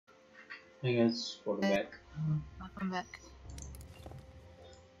Hey guys, welcome back. Welcome back.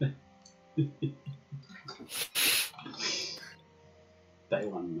 Day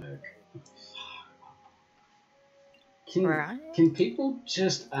one mode. Can people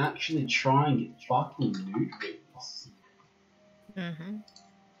just actually try and get fucking nude things? Mm-hmm.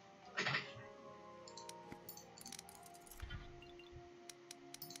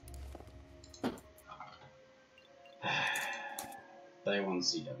 Day one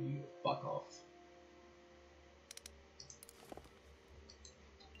CW, fuck off.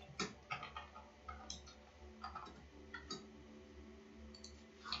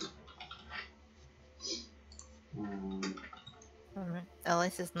 At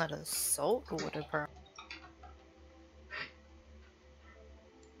least it's not a saltwater pearl.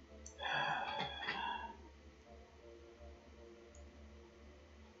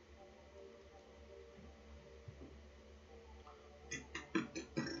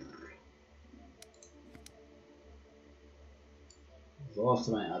 The last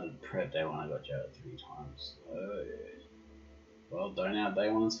time I added prep day one, I got jailed 3 times. Oh, well, don't add day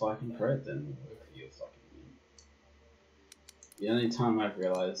one as fucking prep then. You're fucking mean. The only time I've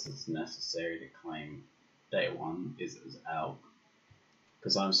realized it's necessary to claim day one is as ALG.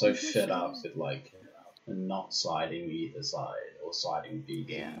 Because I'm so fed up with like not siding either side or siding BD.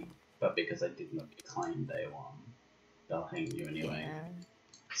 Yeah. But because I did not claim day one, they'll hang you anyway. Yeah.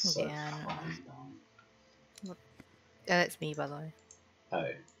 So Yeah, fucking dumb. That's me, by the way. Oh,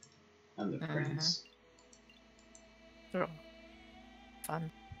 and the prince. Oh.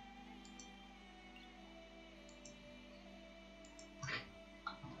 Fun.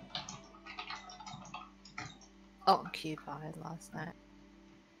 Occupied last night.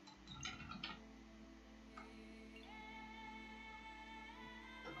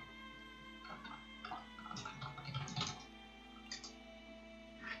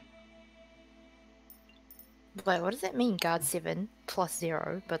 Wait, what does that mean? Guard 7 plus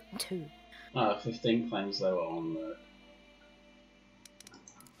 0, but 2. 15 claims they were on the.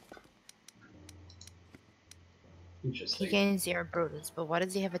 Interesting. He gains 0 brutals, but why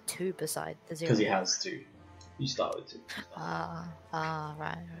does he have a 2 beside the 0? Because he has 2. You start with 2.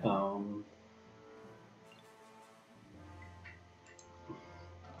 Right.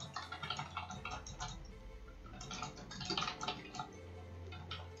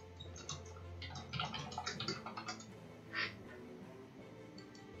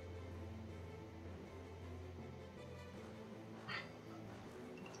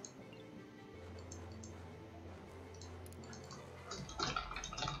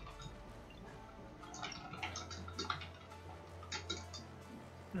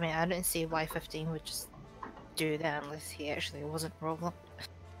 I mean, I didn't see why 15 would just do that unless he actually wasn't rolled.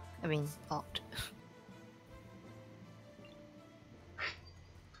 I mean, locked.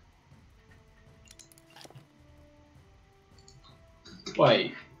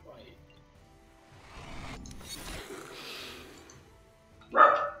 Wait.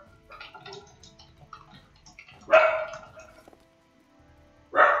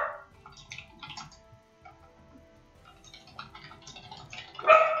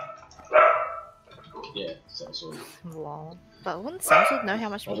 Yeah, so sort of. Lol. But wouldn't Samsung know how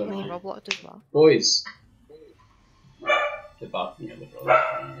much people he Roblox as well? Boys! They're barking at the door.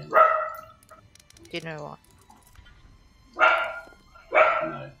 Do you know what?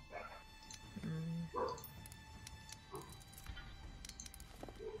 No.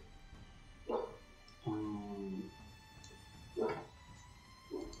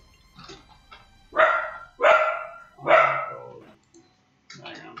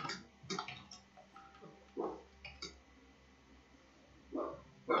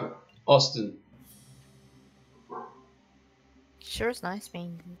 Austin. Sure is nice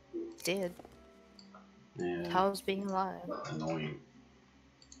being dead. Yeah. How's being alive? Annoying.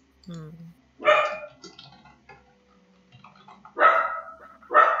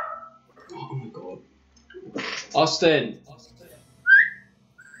 Oh my god. Austin!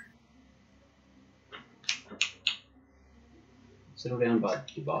 Settle down, bud.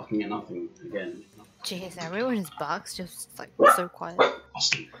 You're barking at nothing again. Jeez, I remember when his bark's just like so quiet.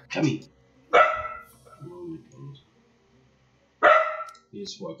 Austin, come here. Oh my god. He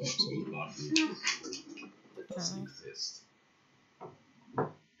just woke up so he's barking. That doesn't exist.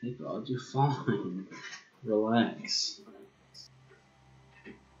 Hey god, you're fine. Relax.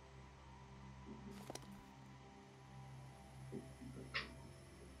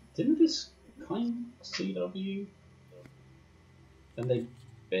 Didn't this claim CW? And they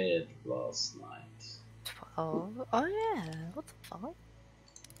bed last night. 12? Oh yeah, what the fuck?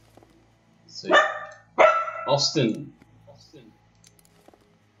 So, Austin!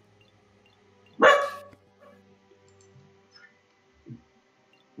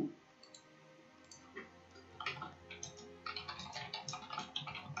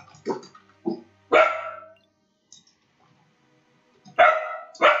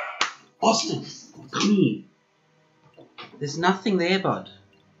 Austin, come here. There's nothing there, bud.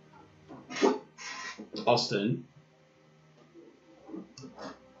 Austin.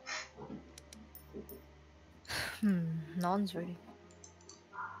 No one's ready.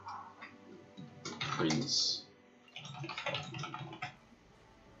 Prince.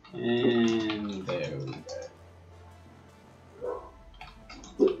 And there we go.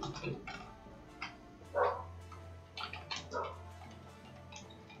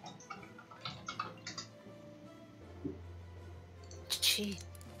 Gee.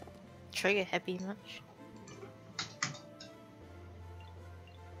 Trigger happy much?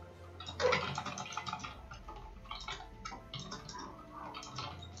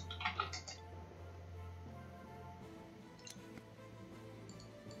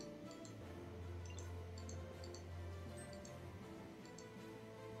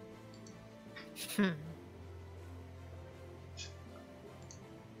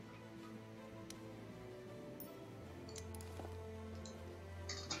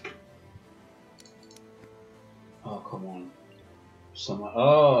 Oh, come on. Someone.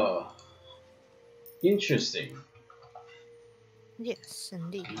 Oh. Interesting. Yes,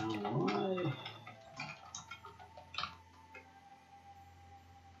 indeed. Now, why?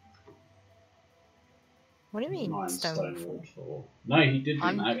 What do you mean, Mine stone Stonewood for? No, he didn't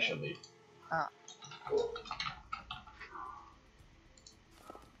I'm actually. Ah.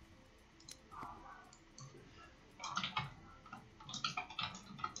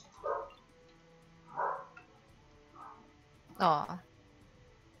 Oh.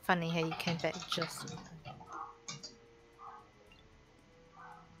 Funny how you came back just in time.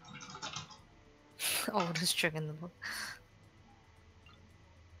 Oldest trick in the book.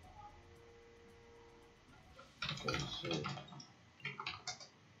 Okay, so.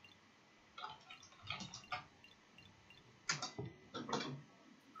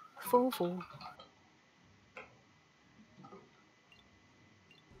 Fool.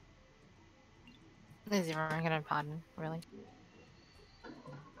 Is everyone gonna pardon, really?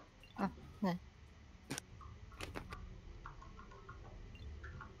 Oh, no.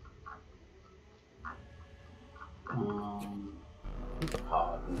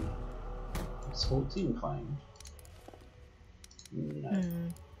 Pardon. Is 14 claimed? No.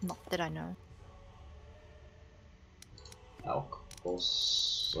 Not that I know. Elk or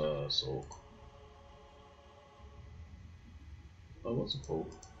Sork. Oh, what's it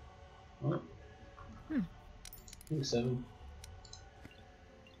called? Oh. I think 7.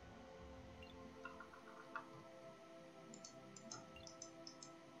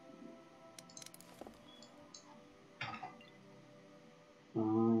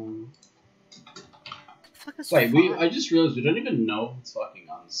 Wait, I just realized we don't even know if it's fucking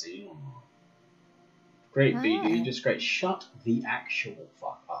unseen or not. Great BD, just great. Shut the actual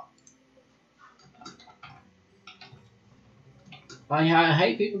fuck up. I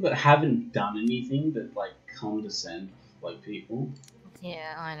hate people that haven't done anything that like condescend like people.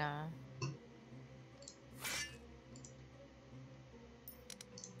 Yeah, I know.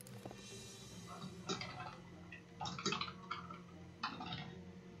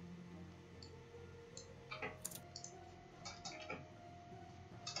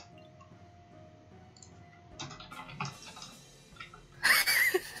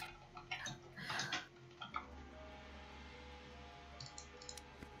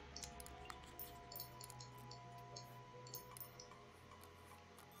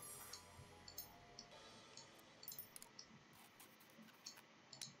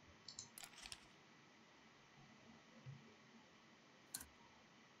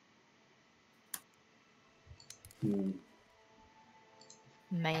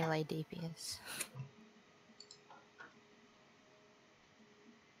 Melee DPS.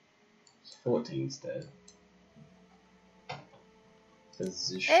 14's dead.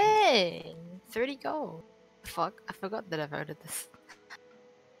 Position. Hey! 30 gold. Fuck, I forgot that I voted this.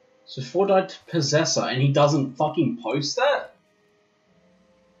 So 4 died to Possessor and he doesn't fucking post that?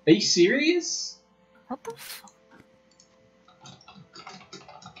 Are you serious? What the fuck?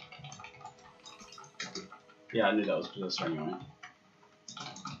 Yeah, I knew that was Possessor anyway.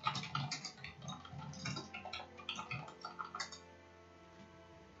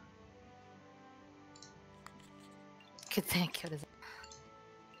 Good thing I killed his.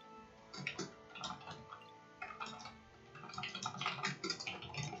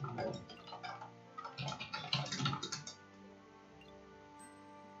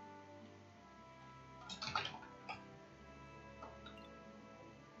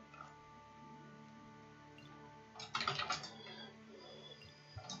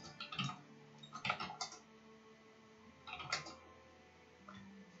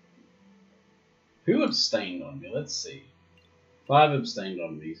 Who abstained on me? Let's see. 5 abstained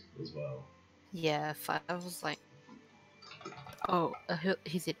on me as well. Yeah, 5 was like, oh,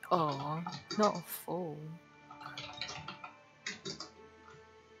 he said, oh, not a fool.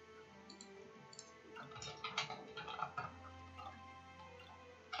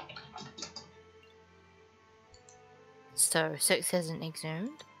 So 6 hasn't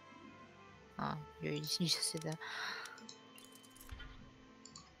exhumed? Oh, you just said that.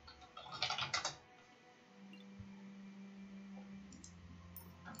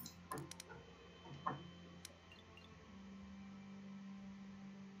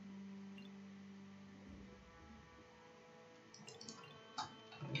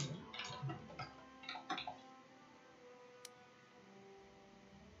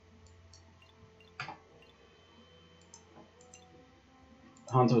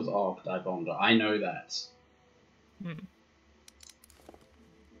 Hunter was off, I bombed her. I know that. Hmm.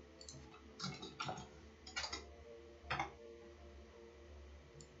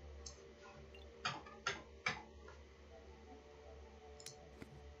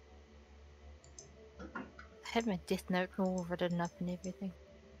 I had my death note all written up and everything.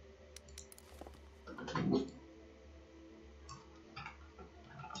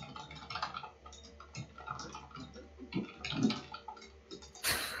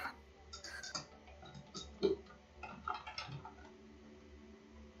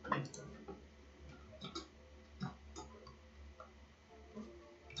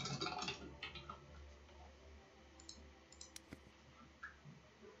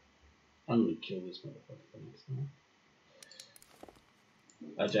 I'm gonna kill this motherfucker for next time.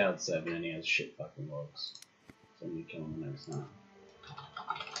 I jailed 7 and he has shit fucking logs. So I'm gonna kill him the next time.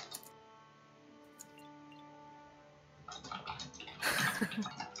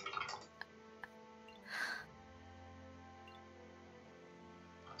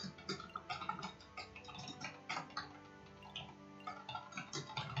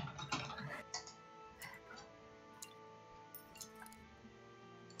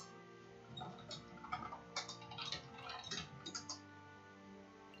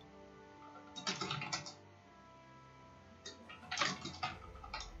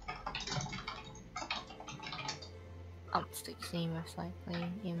 Up 16 most likely,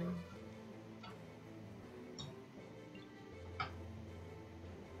 even.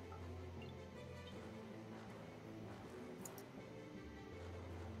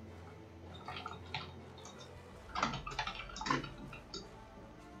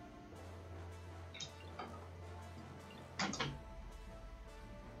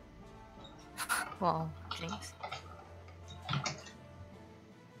 Well, jinx.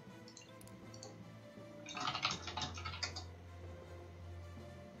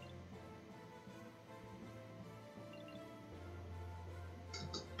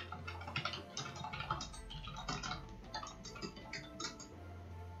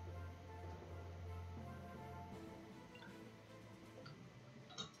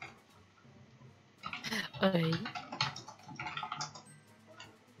 Oi.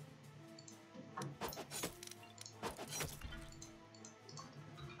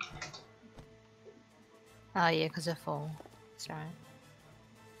 Oh yeah, because of fall. That's right.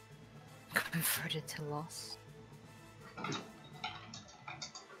 Converted to loss.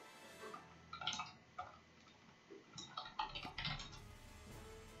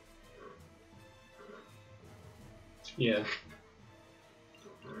 Yeah.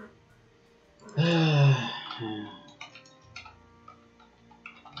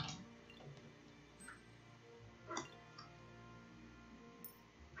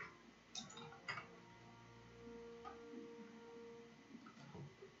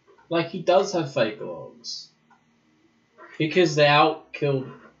 Like, he does have fake logs. Because they out-killed...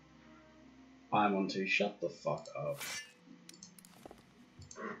 I'm on 2, shut the fuck up.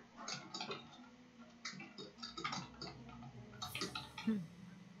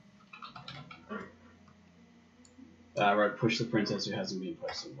 I wrote, push the princess who hasn't been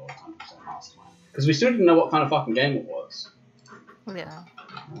posted well, 100% mastermind. Because we still didn't know what kind of fucking game it was. Yeah.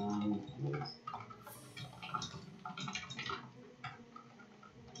 Yes.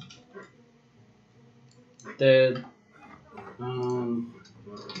 Dead. Sure.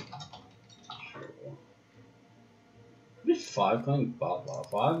 What if 5 playing Butler?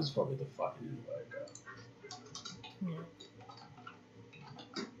 5 is probably the fucking invoker. Yeah.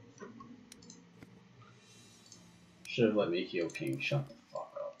 Should have let me heal King, shut the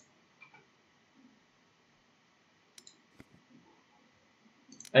fuck up.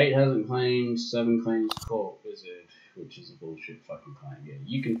 8 hasn't claimed, 7 claims Court Wizard, which is a bullshit fucking claim. Yeah,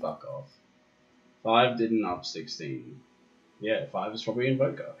 you can fuck off. 5 didn't up 16. Yeah, 5 is probably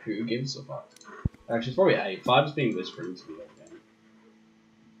Invoker. Who gives a fuck? Actually, it's probably 8. 5 is being whispering to me.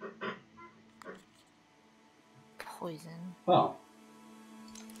 Okay. Poison. Oh.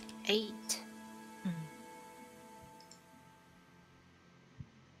 8.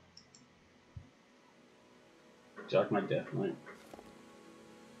 Do you like my death note?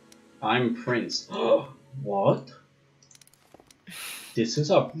 I'm Prince. What? This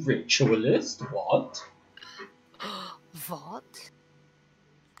is a ritualist? What? What?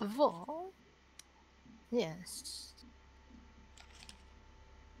 What? Yes.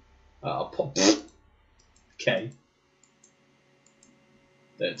 Okay.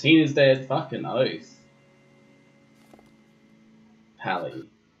 13 is dead. Fucking oath. Pally.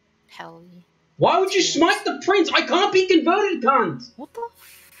 Pally. Why would you smite the prince? I can't be converted, cunt! What the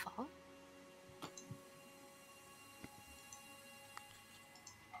fuck?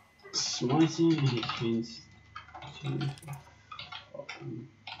 Smiting a prince.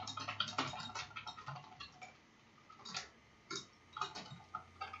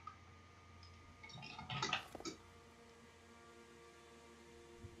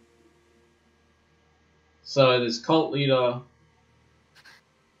 So this cult leader.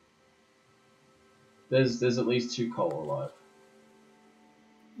 There's at least 2 cult alive.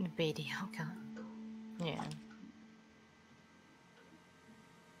 Mediocre. Yeah.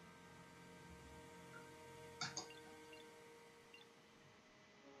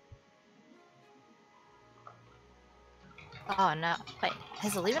 Oh no. Wait,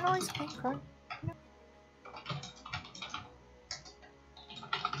 has the living always been grown?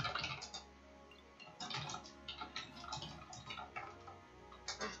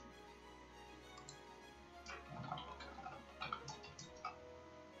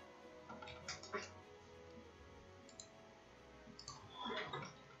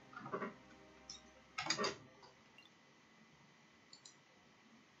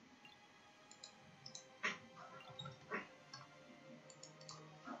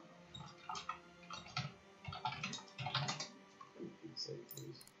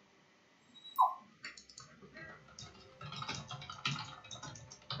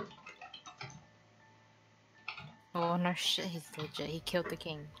 Oh no shit, he's legit. He killed the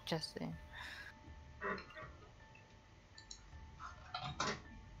king just then.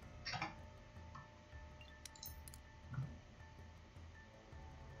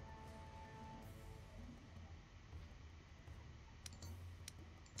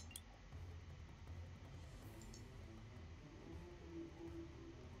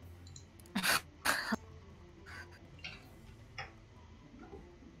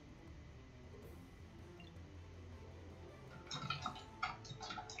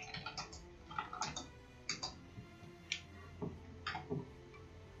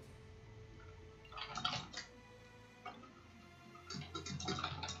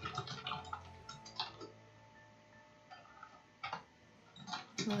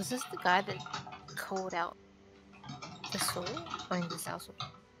 Was this the guy that called out the soul? Or in this house?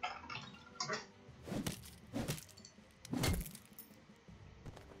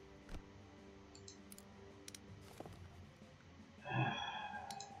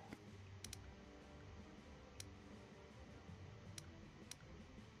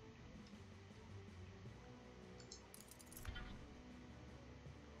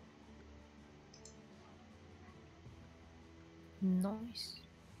 Nice.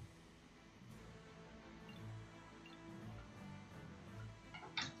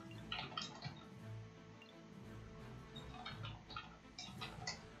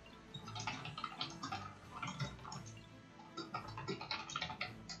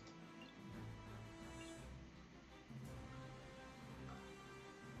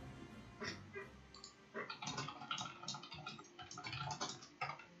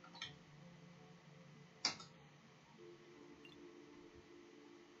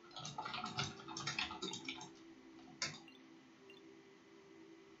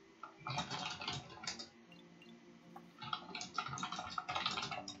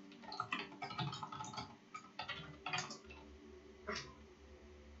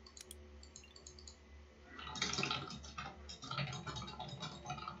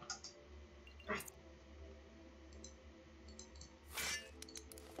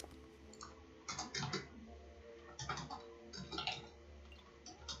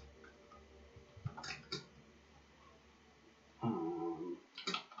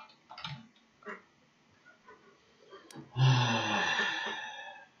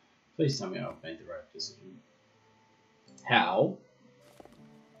 Please tell me I've made the right decision. How?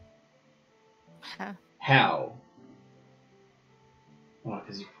 Huh? How? Oh,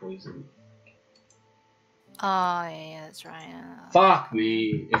 because you poisoned. Oh, yeah, that's right. Fuck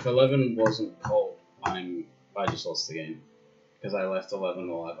me! If 11 wasn't cold. I just lost the game because I left 11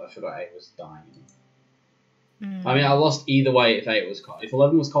 alive. I forgot 8 was dying. I mean, I lost either way. If 8 was cult, if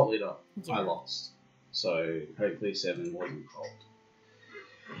 11 was cult leader, Yeah. I lost. So hopefully 7 wasn't cult.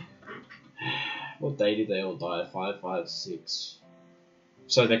 What day did they all die? 5, 5, 6.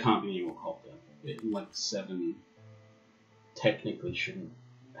 So there can't be any more cult then. Like 7 technically shouldn't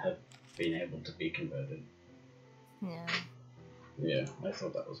have been able to be converted. Yeah. Yeah, I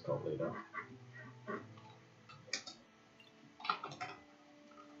thought that was cult leader.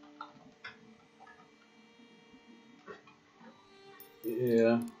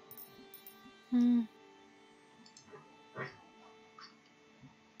 Yeah.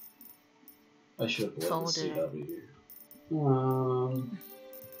 I should have bought the CW.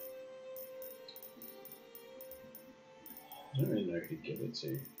 I don't really know who to give it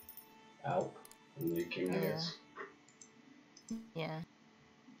to. Alp and New King, I guess. Yeah.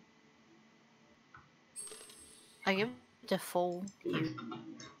 I give it to full you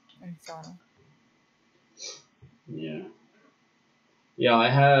and so on. Yeah. Yeah, I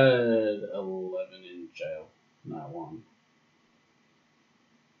had 11 in jail in that one.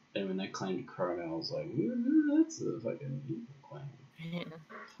 And when they claimed Corona, I was like, that's a fucking evil claim. Yeah.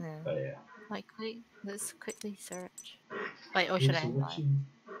 Yeah. But yeah. Like, let's quickly search. Wait, or should I?